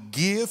that would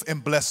give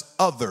and bless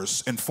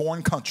others in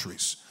foreign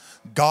countries,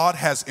 God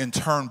has in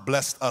turn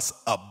blessed us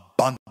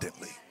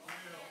abundantly.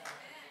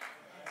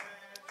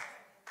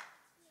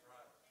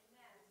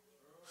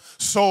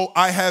 So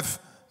I have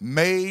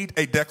made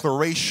a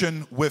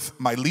declaration with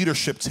my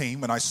leadership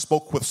team, and I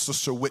spoke with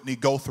Sister Whitney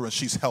Gother, and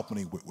she's helping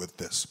me with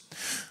this.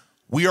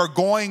 We are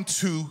going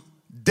to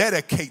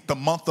dedicate the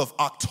month of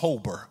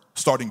October,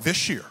 starting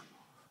this year.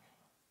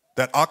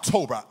 That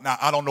October, now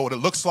I don't know what it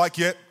looks like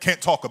yet,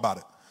 can't talk about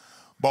it.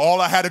 But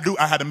all I had to do,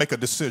 I had to make a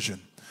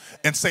decision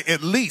and say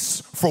at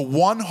least for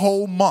one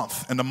whole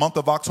month in the month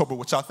of October,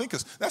 which I think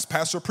that's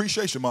Pastor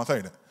Appreciation Month,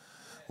 ain't it?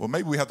 Well,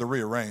 maybe we have to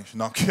rearrange.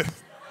 No, I'm kidding.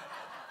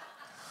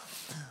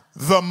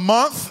 The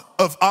month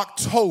of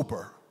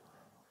October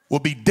will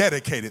be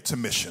dedicated to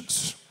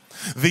missions.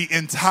 The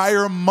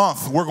entire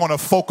month, we're going to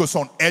focus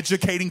on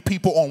educating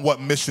people on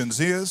what missions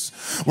is.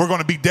 We're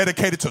going to be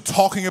dedicated to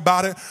talking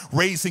about it,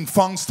 raising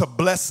funds to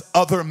bless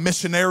other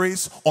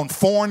missionaries on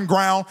foreign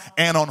ground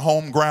and on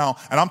home ground.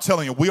 And I'm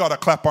telling you, we ought to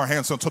clap our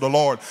hands unto the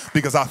Lord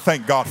because I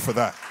thank God for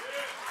that.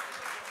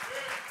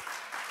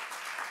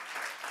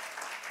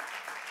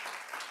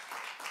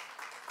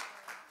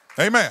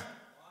 Amen.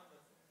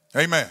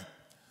 Amen.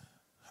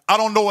 I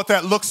don't know what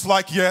that looks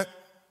like yet,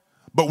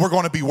 but we're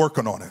going to be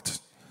working on it.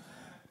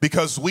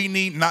 Because we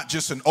need not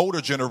just an older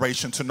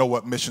generation to know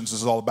what missions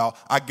is all about.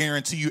 I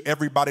guarantee you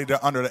everybody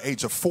that under the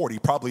age of 40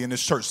 probably in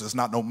this church does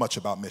not know much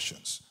about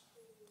missions.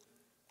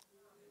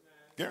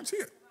 Guarantee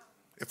it.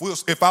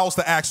 If I was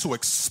to ask to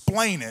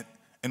explain it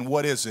and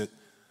what is it,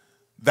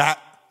 that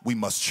we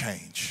must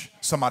change.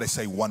 Somebody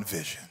say one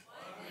vision.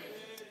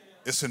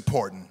 It's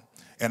important.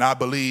 And I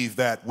believe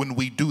that when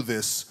we do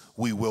this,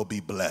 we will be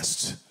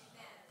blessed.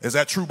 Is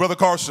that true, Brother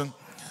Carson?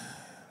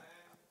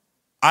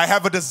 I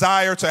have a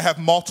desire to have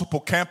multiple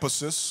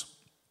campuses,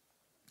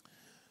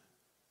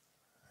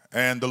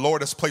 and the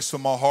Lord has placed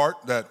in my heart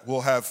that we'll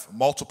have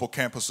multiple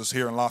campuses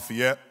here in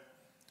Lafayette.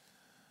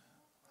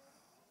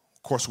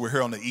 Of course, we're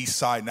here on the east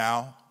side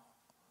now,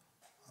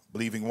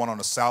 believing one on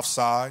the south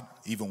side,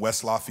 even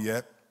West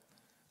Lafayette.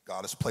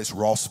 God has placed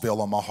Rossville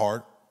on my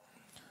heart,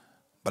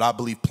 but I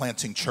believe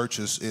planting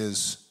churches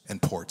is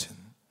important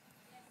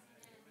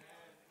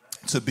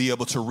to be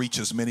able to reach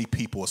as many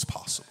people as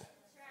possible.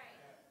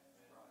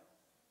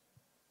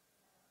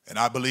 And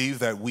I believe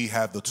that we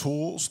have the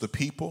tools, the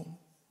people,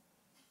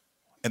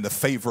 and the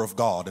favor of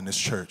God in this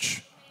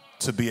church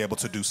to be able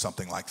to do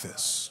something like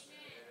this.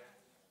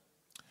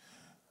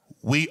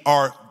 We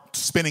are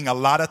spending a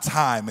lot of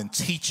time in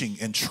teaching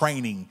and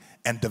training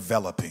and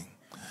developing.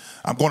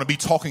 I'm going to be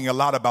talking a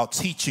lot about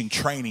teaching,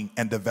 training,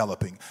 and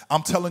developing.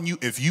 I'm telling you,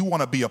 if you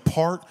want to be a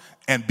part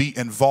and be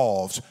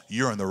involved,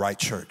 you're in the right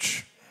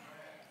church.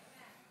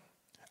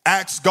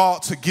 Ask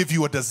God to give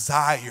you a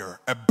desire,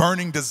 a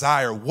burning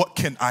desire. What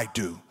can I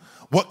do?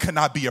 What can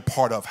I be a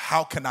part of?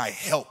 How can I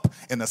help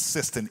and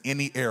assist in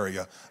any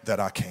area that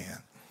I can?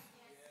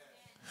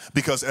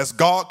 Because as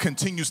God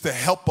continues to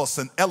help us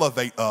and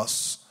elevate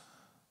us,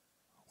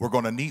 we're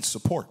going to need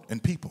support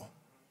in people.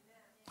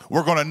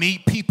 We're going to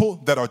need people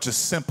that are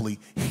just simply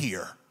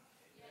here.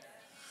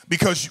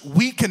 Because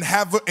we can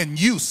have, and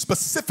you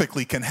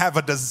specifically can have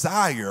a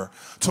desire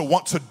to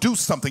want to do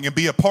something and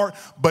be a part,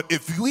 but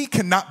if we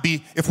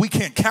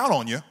can't count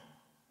on you,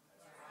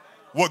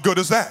 what good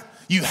is that?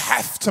 You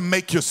have to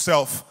make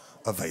yourself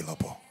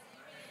available.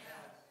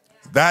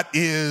 That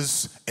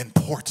is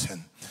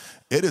important.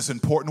 It is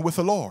important with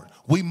the Lord.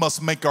 We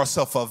must make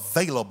ourselves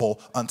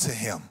available unto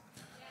Him.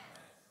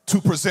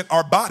 To present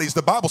our bodies,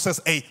 the Bible says,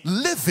 a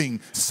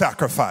living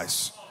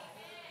sacrifice.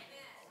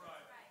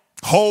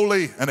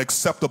 Holy and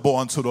acceptable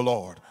unto the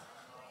Lord,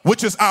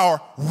 which is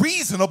our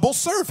reasonable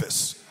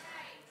service.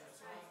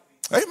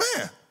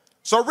 Amen.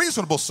 It's our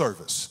reasonable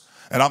service.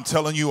 And I'm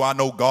telling you, I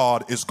know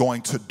God is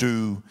going to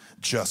do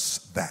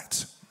just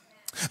that.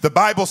 The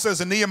Bible says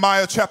in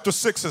Nehemiah chapter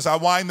 6, as I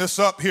wind this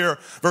up here,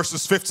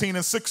 verses 15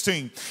 and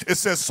 16, it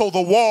says, so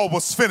the wall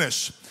was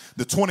finished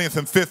the 20th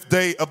and 5th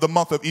day of the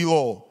month of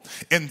Elul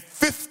in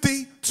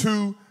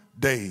 52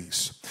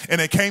 days. And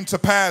it came to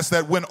pass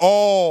that when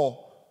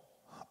all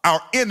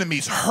our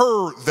enemies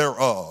heard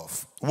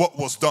thereof what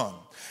was done,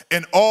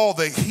 and all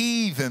the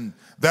heathen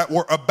that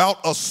were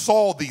about us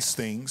saw these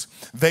things,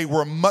 they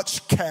were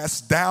much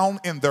cast down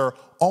in their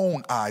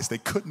own eyes. They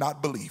could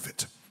not believe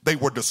it. They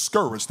were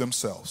discouraged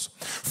themselves,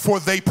 for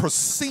they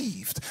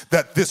perceived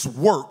that this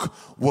work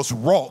was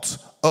wrought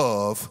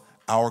of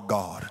our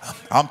God.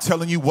 I'm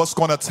telling you, what's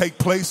going to take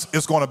place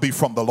is going to be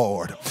from the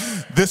Lord.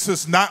 This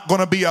is not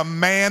going to be a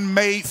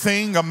man-made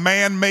thing, a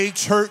man-made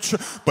church,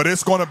 but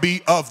it's going to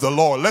be of the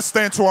Lord. Let's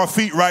stand to our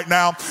feet right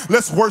now.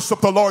 Let's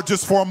worship the Lord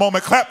just for a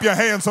moment. Clap your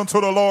hands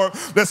unto the Lord.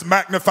 Let's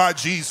magnify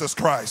Jesus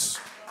Christ.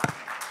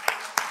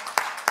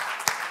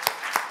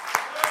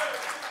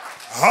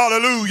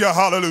 Hallelujah,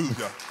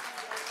 hallelujah.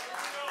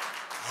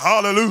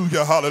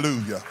 Hallelujah,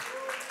 hallelujah.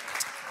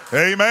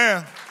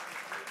 Amen.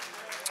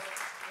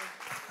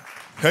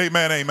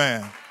 Amen,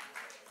 amen.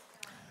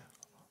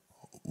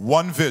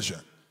 One vision.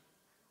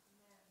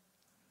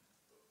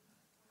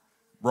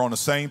 We're on the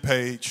same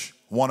page,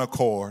 one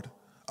accord,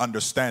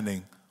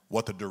 understanding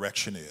what the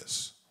direction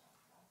is.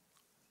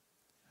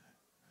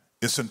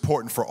 It's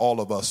important for all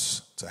of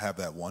us to have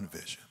that one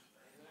vision.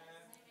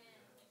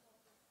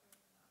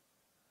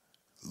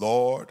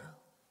 Lord,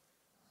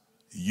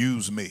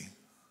 use me.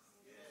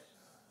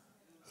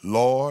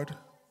 Lord,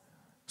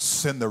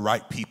 send the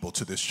right people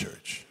to this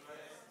church.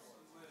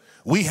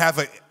 We have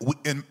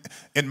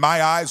in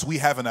my eyes, we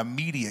have an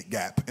immediate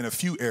gap in a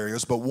few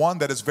areas, but one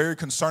that is very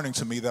concerning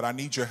to me that I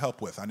need your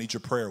help with. I need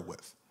your prayer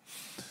with.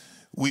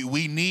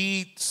 We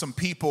need some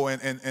people,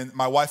 and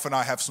my wife and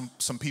I have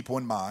some people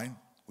in mind.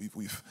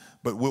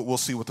 But we'll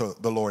see what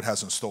the Lord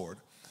has in store.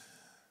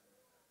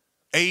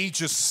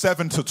 Ages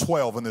 7 to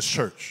 12 in this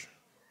church.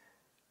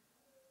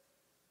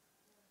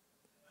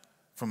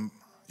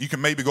 You can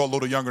maybe go a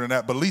little younger than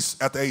that, but at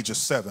least at the age of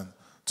 7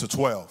 to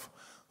 12.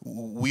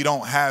 We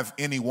don't have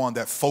anyone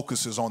that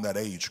focuses on that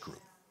age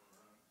group.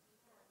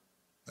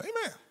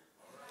 Amen.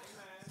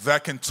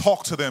 That can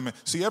talk to them.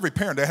 See, every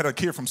parent that had a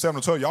kid from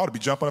 7 to 12, you ought to be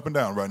jumping up and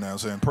down right now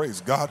saying,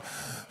 praise God.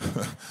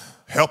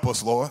 Help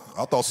us, Lord.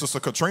 I thought Sister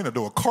Katrina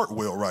do a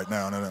cartwheel right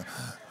now.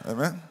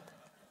 Amen.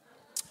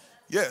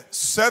 Yeah,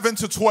 7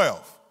 to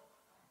 12.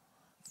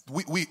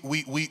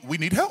 We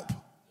need help.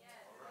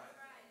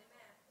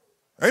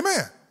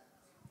 Amen.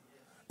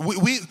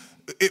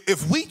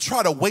 If we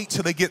try to wait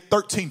till they get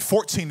 13,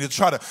 14 to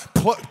try to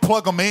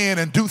plug them in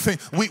and do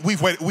things,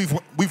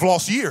 we've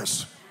lost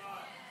years.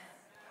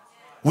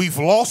 We've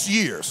lost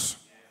years.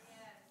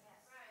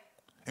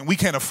 And we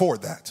can't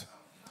afford that.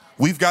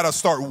 We've got to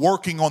start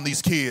working on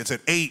these kids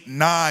at 8,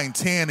 9,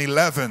 10,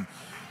 11.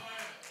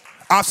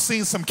 I've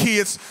seen some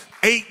kids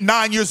 8,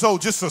 9 years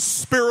old, just a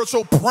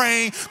spiritual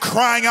praying,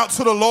 crying out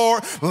to the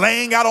Lord,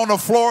 laying out on the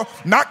floor,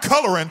 not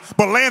coloring,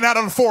 but laying out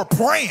on the floor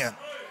praying.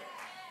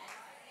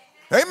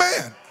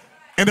 Amen.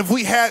 And if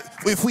we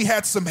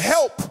had some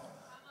help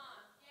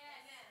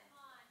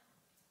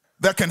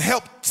that can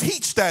help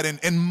teach that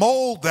and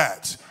mold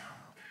that,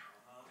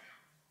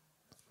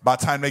 by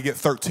the time they get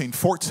 13,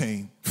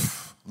 14,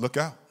 look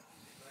out.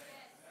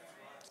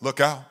 Look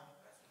out.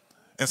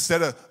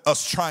 Instead of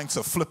us trying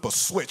to flip a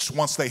switch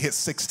once they hit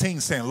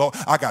 16, saying, Lord,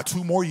 I got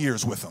 2 more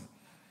years with them.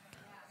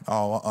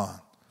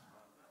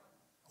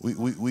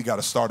 We got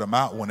to start them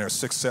out when they're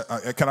 6,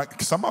 7. Can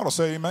somebody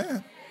say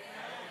amen?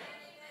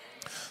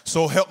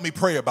 So help me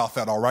pray about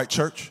that, all right,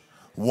 church?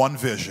 One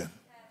vision.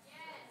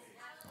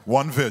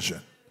 One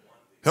vision.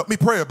 Help me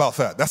pray about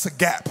that. That's a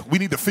gap. We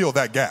need to fill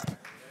that gap.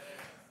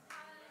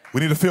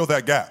 We need to fill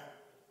that gap.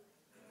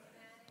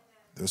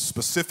 There's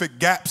specific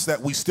gaps that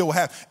we still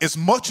have. As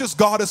much as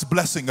God is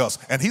blessing us,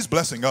 and He's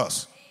blessing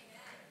us.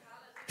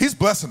 He's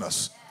blessing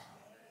us.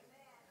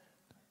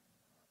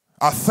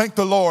 I thank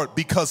the Lord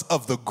because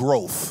of the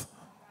growth.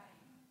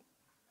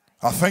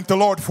 I thank the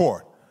Lord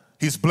for it.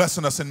 He's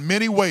blessing us in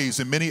many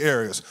ways, in many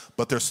areas,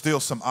 but there's still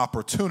some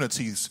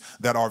opportunities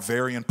that are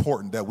very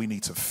important that we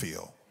need to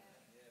fill.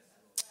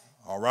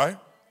 All right?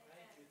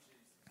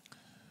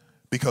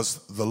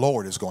 Because the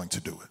Lord is going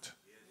to do it.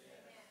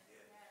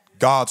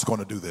 God's going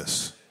to do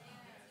this.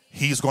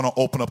 He's going to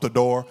open up the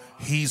door.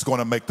 He's going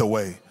to make the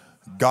way.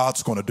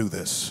 God's going to do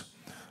this.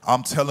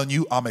 I'm telling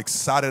you, I'm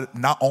excited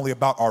not only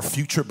about our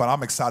future, but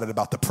I'm excited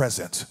about the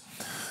present.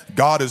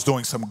 God is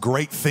doing some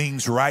great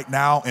things right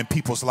now in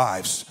people's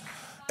lives.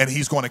 And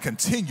He's going to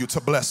continue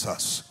to bless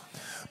us.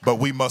 But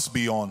we must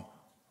be on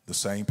the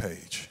same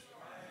page.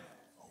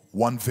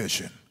 One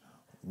vision,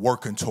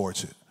 working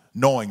towards it,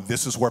 knowing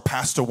this is where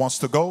Pastor wants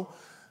to go.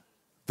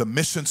 The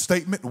mission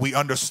statement, we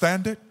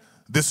understand it.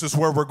 This is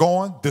where we're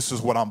going. This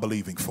is what I'm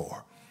believing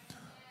for.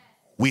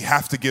 We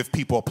have to give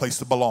people a place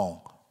to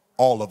belong.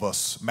 All of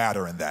us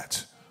matter in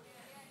that.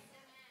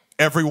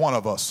 Every one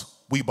of us,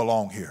 we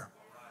belong here.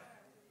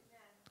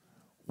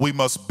 We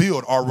must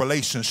build our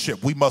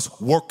relationship. We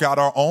must work out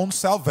our own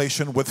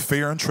salvation with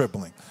fear and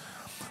trembling.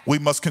 We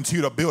must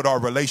continue to build our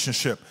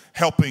relationship,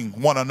 helping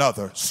one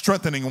another,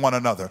 strengthening one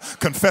another,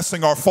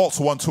 confessing our faults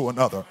one to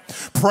another,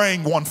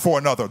 praying one for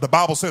another. The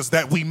Bible says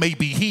that we may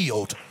be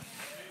healed.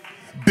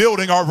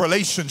 building our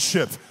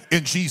relationship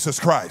in Jesus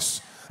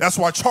Christ. That's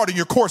why charting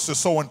your course is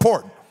so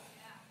important.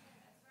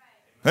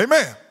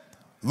 Amen.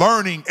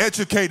 Learning,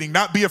 educating,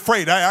 not be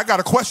afraid. I got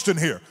a question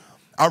here.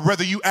 I'd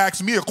rather you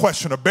ask me a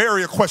question or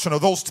Barry a question or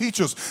those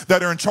teachers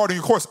that are in charting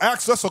your course.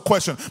 Ask us a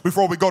question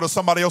before we go to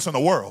somebody else in the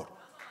world.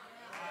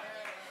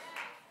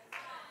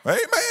 Amen.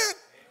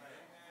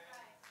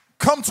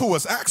 Come to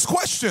us, ask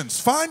questions,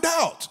 find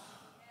out.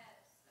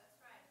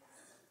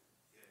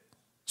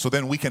 So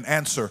then we can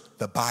answer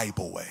the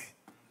Bible way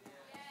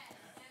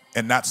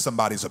and not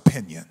somebody's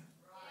opinion.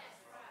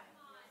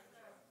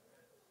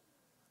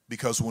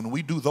 Because when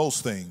we do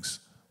those things,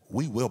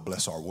 we will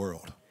bless our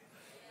world.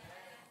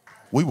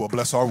 We will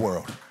bless our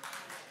world.